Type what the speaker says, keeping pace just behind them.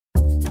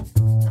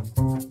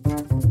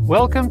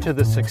Welcome to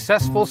The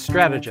Successful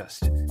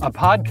Strategist, a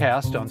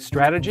podcast on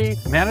strategy,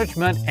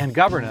 management, and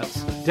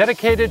governance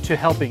dedicated to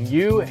helping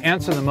you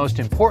answer the most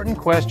important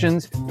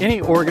questions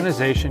any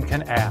organization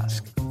can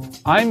ask.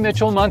 I'm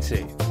Mitchell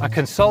Muncy, a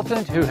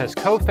consultant who has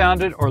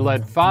co-founded or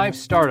led 5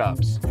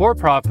 startups,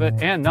 for-profit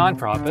and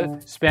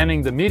nonprofit,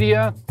 spanning the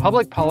media,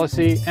 public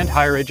policy, and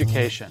higher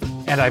education.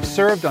 And I've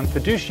served on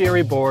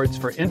fiduciary boards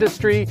for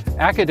industry,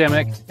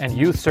 academic, and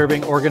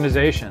youth-serving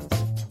organizations.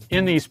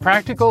 In these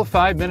practical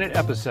 5-minute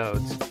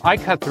episodes, I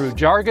cut through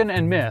jargon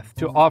and myth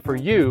to offer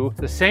you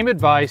the same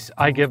advice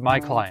I give my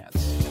clients.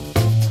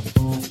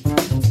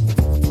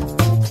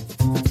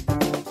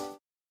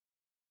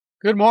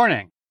 Good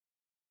morning.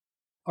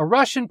 A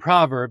Russian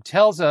proverb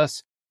tells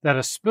us that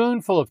a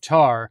spoonful of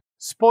tar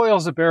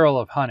spoils a barrel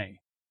of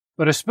honey,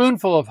 but a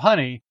spoonful of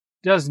honey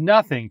does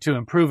nothing to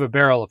improve a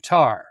barrel of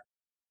tar.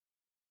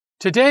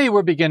 Today,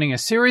 we're beginning a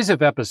series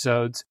of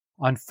episodes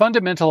on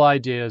fundamental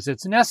ideas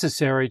it's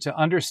necessary to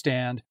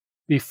understand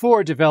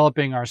before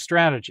developing our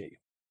strategy.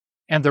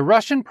 And the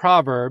Russian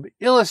proverb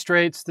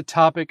illustrates the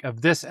topic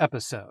of this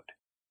episode.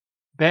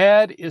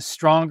 Bad is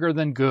stronger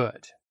than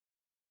good.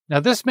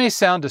 Now, this may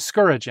sound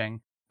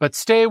discouraging, but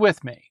stay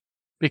with me,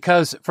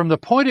 because from the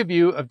point of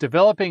view of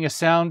developing a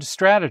sound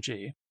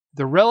strategy,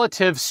 the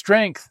relative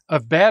strength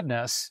of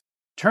badness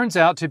turns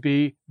out to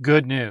be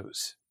good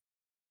news.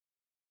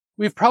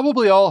 We've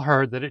probably all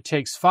heard that it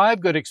takes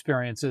 5 good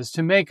experiences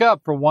to make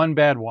up for 1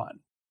 bad one,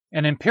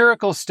 and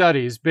empirical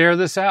studies bear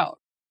this out.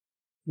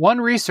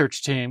 One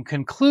research team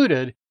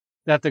concluded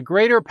that the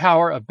greater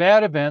power of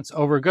bad events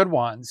over good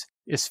ones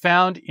is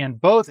found in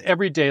both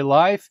everyday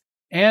life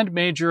and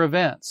major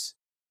events,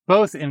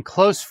 both in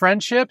close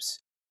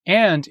friendships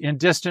and in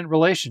distant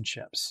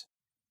relationships.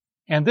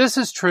 And this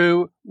is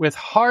true with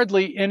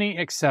hardly any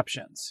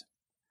exceptions.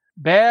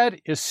 Bad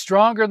is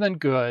stronger than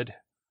good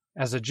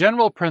as a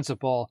general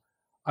principle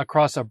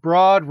across a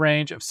broad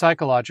range of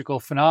psychological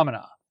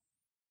phenomena.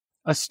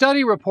 A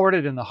study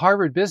reported in the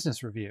Harvard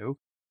Business Review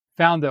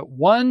found that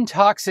 1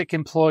 toxic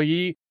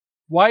employee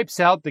wipes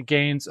out the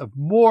gains of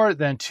more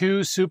than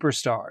 2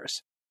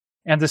 superstars,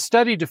 and the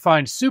study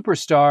defined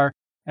superstar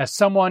as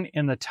someone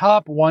in the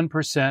top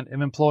 1%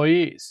 of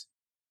employees.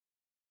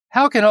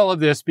 How can all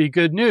of this be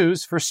good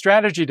news for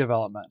strategy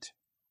development?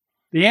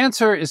 The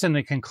answer is in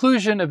the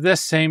conclusion of this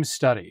same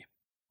study.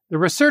 The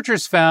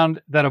researchers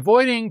found that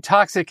avoiding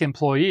toxic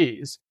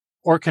employees,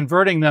 or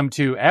converting them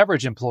to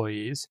average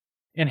employees,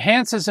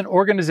 enhances an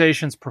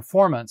organization's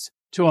performance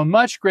to a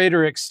much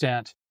greater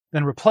extent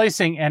than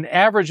replacing an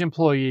average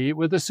employee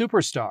with a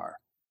superstar.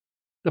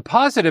 The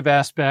positive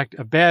aspect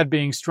of bad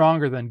being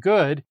stronger than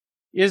good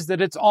is that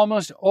it's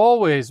almost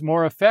always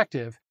more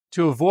effective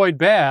to avoid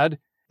bad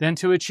than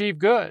to achieve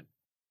good.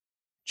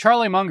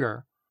 Charlie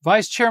Munger,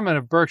 vice chairman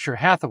of Berkshire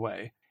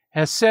Hathaway,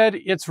 has said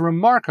it's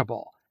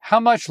remarkable how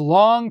much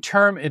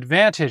long-term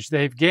advantage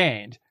they've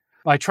gained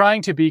by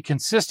trying to be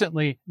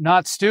consistently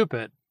not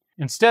stupid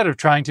instead of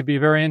trying to be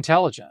very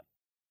intelligent.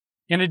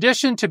 In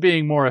addition to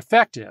being more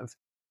effective,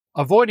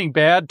 avoiding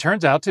bad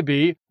turns out to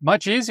be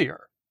much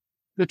easier.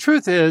 The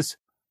truth is,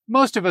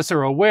 most of us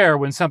are aware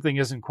when something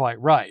isn't quite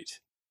right.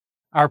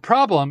 Our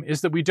problem is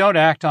that we don't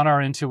act on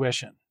our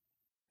intuition.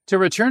 To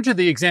return to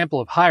the example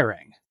of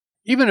hiring,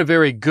 even a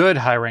very good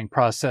hiring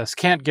process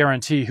can't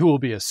guarantee who will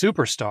be a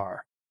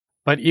superstar,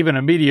 but even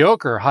a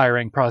mediocre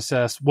hiring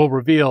process will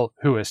reveal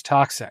who is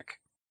toxic.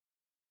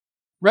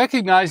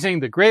 Recognizing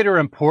the greater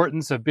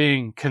importance of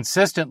being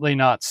consistently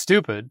not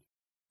stupid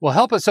will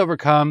help us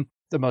overcome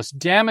the most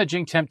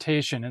damaging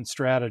temptation in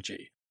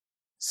strategy,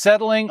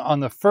 settling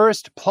on the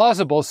first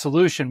plausible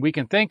solution we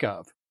can think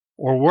of,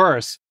 or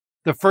worse,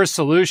 the first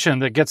solution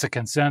that gets a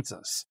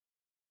consensus.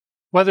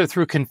 Whether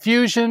through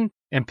confusion,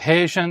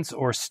 impatience,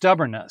 or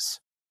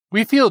stubbornness,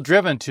 we feel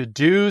driven to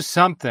do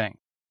something,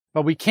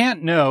 but we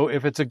can't know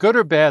if it's a good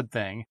or bad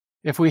thing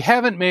if we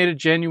haven't made a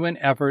genuine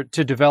effort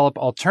to develop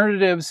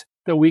alternatives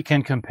that we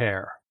can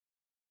compare.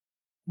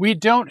 We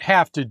don't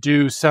have to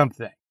do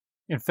something.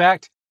 In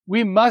fact,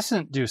 we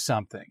mustn't do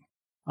something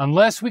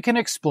unless we can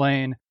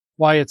explain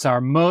why it's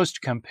our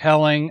most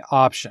compelling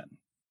option.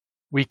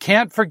 We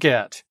can't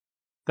forget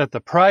that the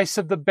price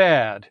of the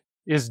bad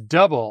is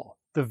double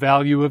the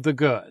value of the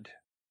good.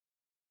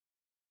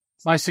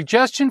 My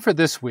suggestion for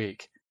this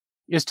week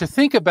is to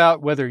think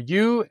about whether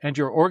you and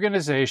your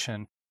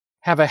organization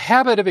have a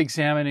habit of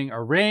examining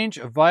a range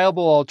of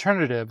viable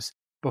alternatives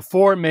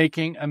before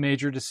making a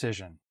major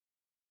decision.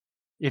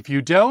 If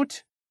you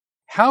don't,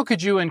 how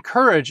could you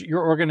encourage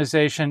your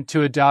organization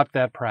to adopt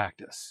that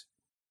practice?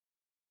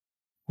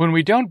 When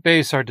we don't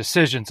base our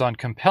decisions on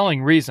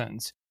compelling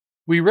reasons,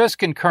 we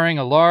risk incurring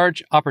a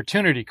large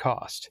opportunity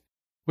cost,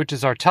 which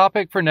is our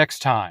topic for next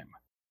time.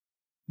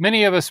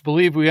 Many of us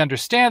believe we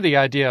understand the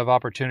idea of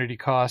opportunity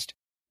cost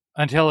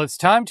until it's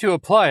time to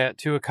apply it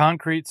to a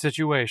concrete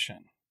situation.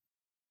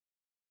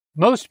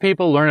 Most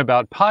people learn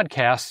about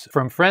podcasts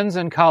from friends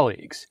and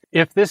colleagues.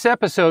 If this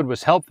episode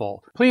was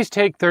helpful, please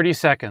take 30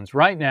 seconds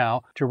right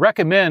now to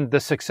recommend The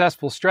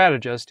Successful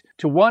Strategist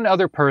to one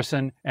other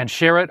person and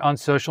share it on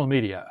social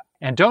media.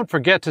 And don't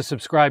forget to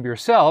subscribe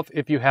yourself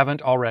if you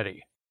haven't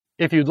already.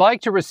 If you'd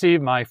like to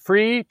receive my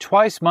free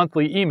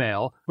twice-monthly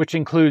email, which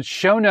includes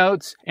show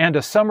notes and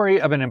a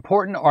summary of an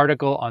important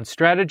article on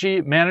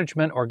strategy,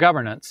 management, or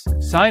governance,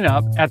 sign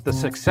up at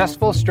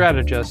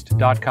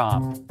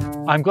thesuccessfulstrategist.com.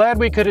 I'm glad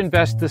we could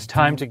invest this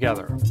time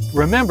together.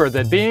 Remember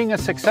that being a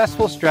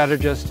successful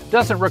strategist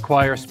doesn't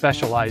require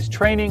specialized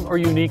training or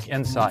unique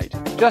insight,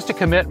 just a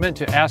commitment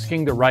to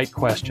asking the right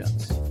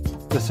questions.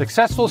 The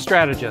Successful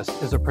Strategist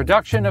is a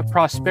production of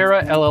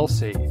Prospera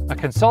LLC, a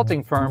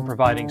consulting firm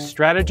providing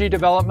strategy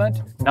development,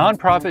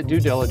 nonprofit due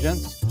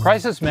diligence,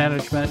 crisis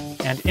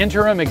management, and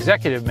interim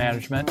executive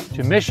management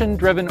to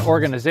mission-driven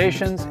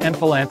organizations and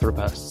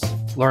philanthropists.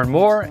 Learn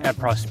more at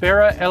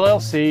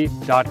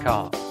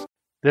prosperallc.com.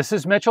 This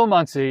is Mitchell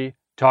Muncy.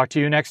 Talk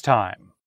to you next time.